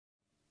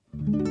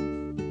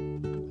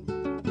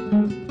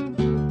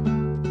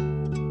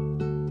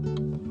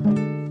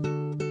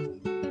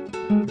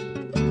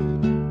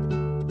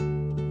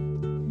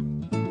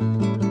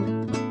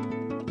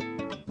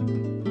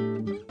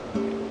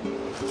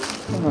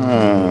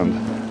And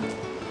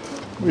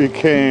we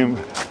came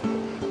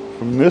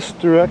from this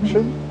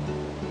direction.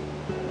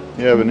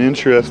 You have an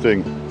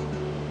interesting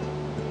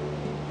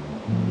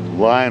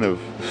line of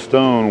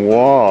stone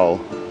wall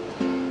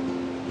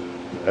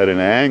at an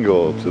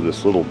angle to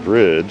this little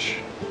bridge.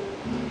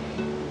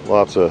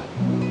 Lots of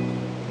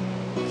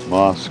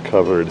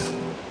moss-covered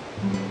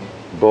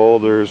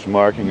boulders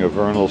marking a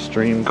vernal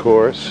stream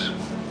course.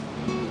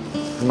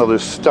 Another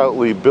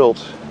stoutly built,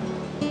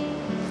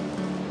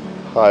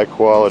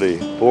 high-quality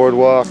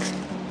boardwalk.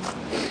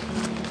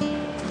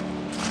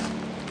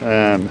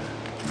 And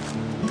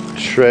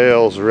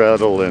trails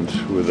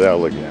redolent with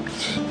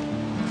elegance.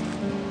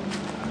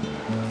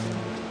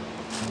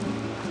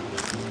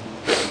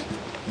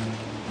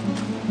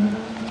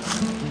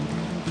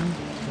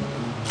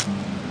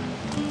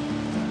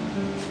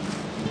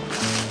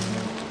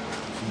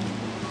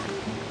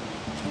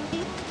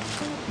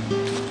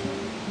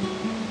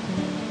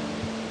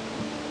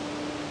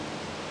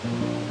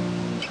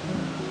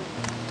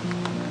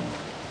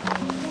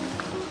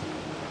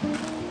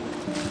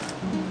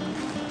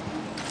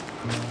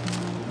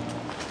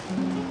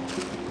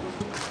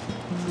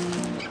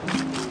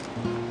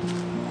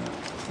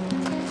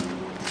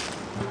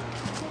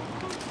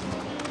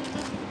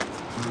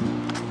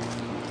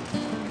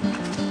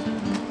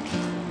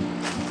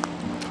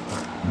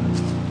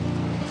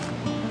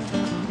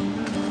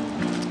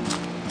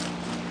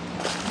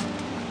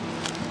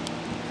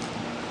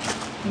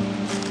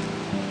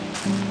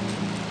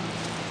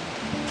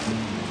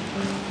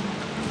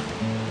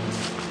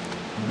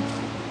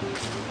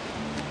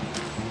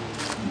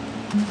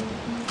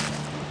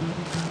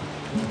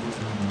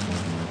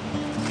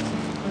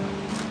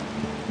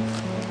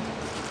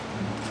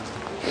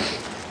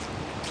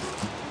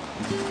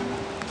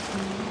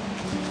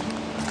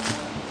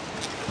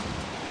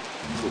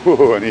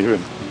 Ooh, an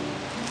even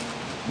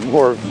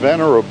more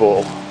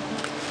venerable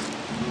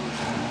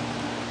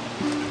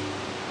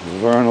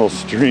vernal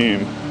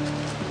stream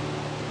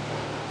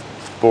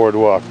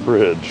boardwalk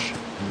bridge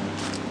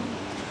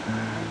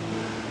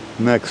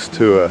next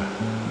to a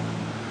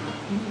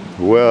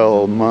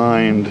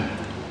well-mined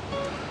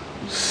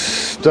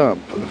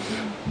stump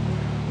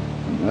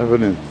of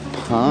evident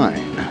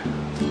pine.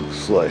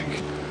 Looks like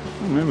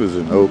maybe it was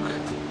an oak.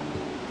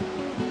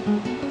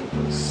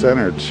 The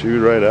center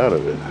chewed right out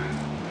of it.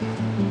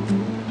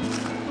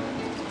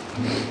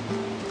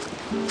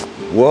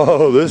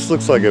 Whoa, this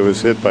looks like it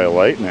was hit by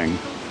lightning.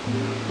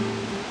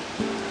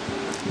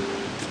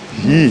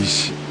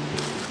 Yeesh.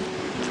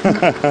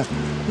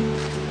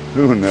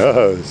 Who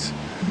knows?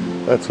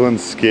 That's one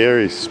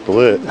scary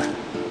split.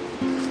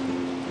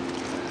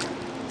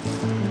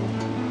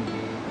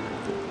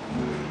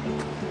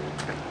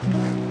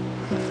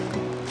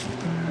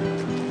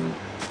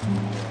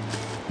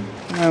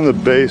 And the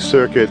Bay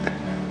Circuit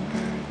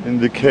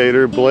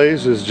indicator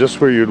blazes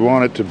just where you'd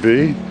want it to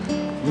be.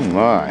 Oh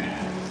my.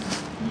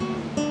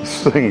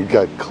 This thing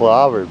got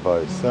clobbered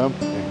by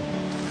something.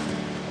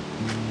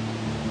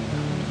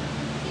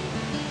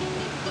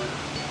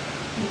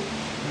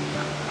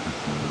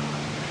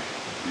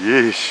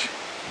 Yeesh.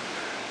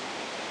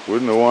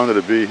 Wouldn't have wanted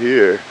to be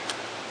here.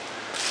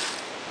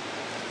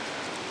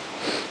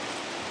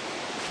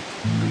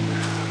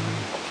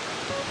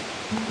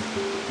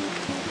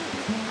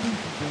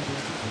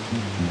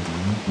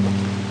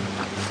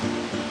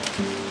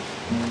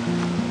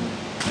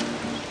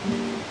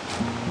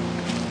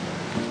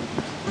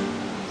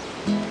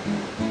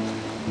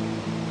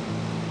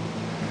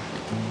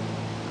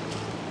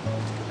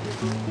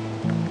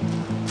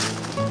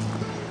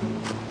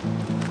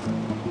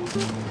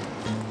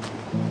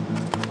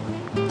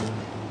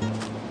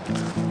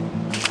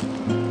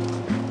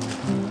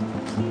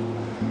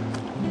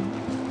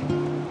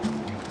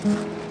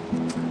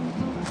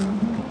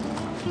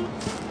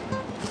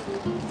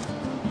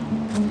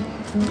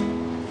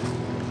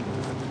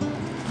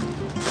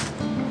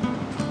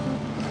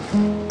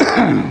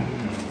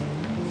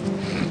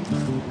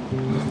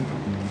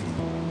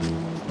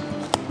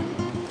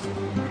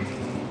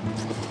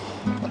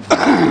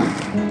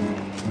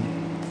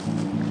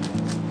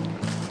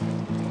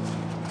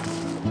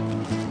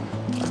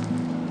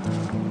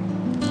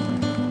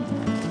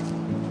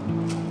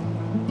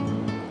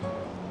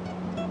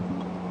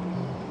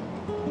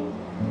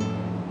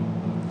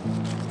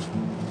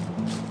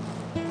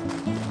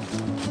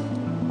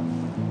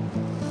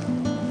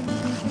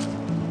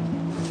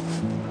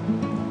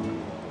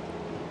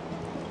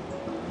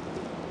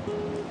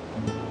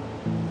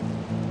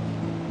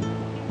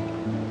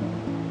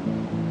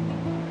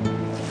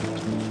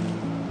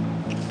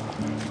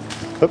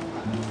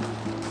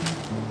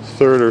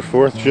 Third or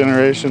fourth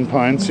generation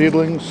pine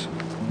seedlings.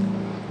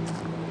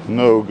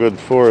 No good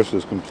forest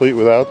is complete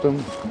without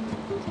them.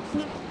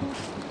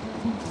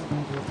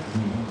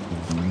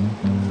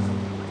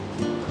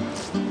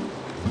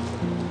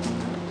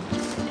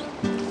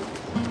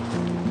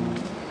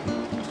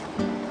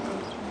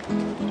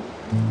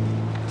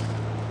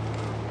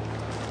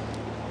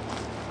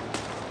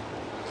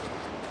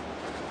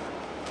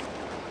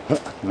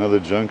 Another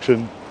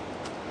junction.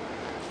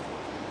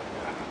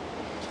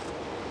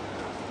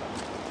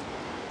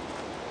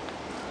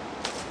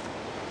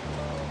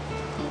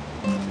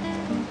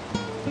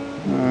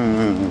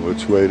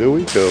 Which way do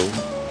we go?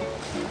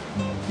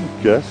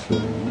 I'm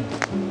guessing.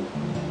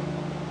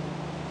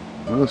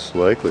 Most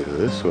likely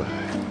this way.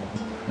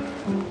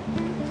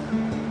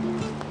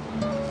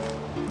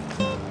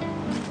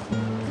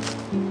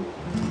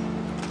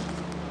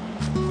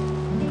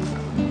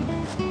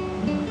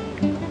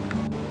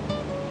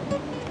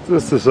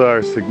 This is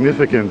our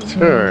significant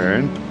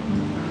turn,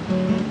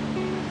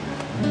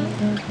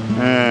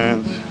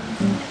 and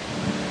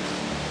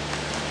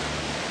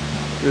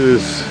it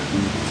is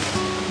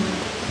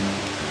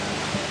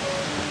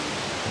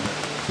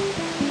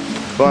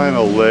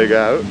final leg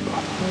out.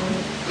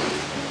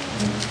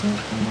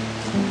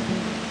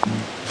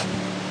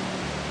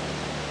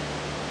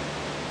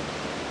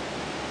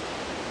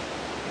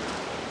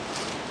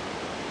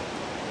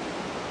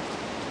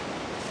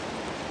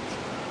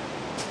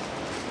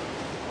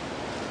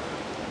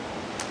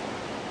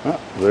 Ah,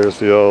 there's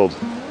the old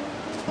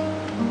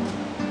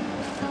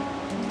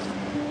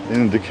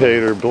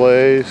indicator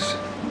blaze.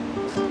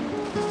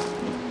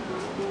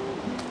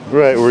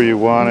 Right where you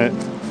want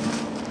it.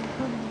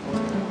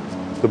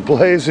 The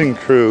blazing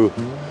crew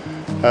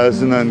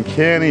has an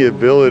uncanny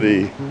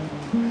ability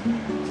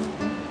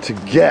to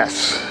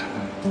guess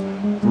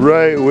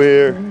right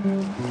where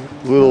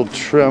little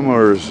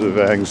tremors of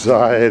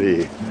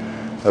anxiety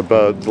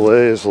about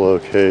blaze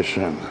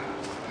location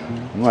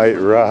might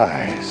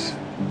rise.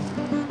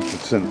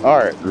 It's an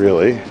art,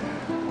 really.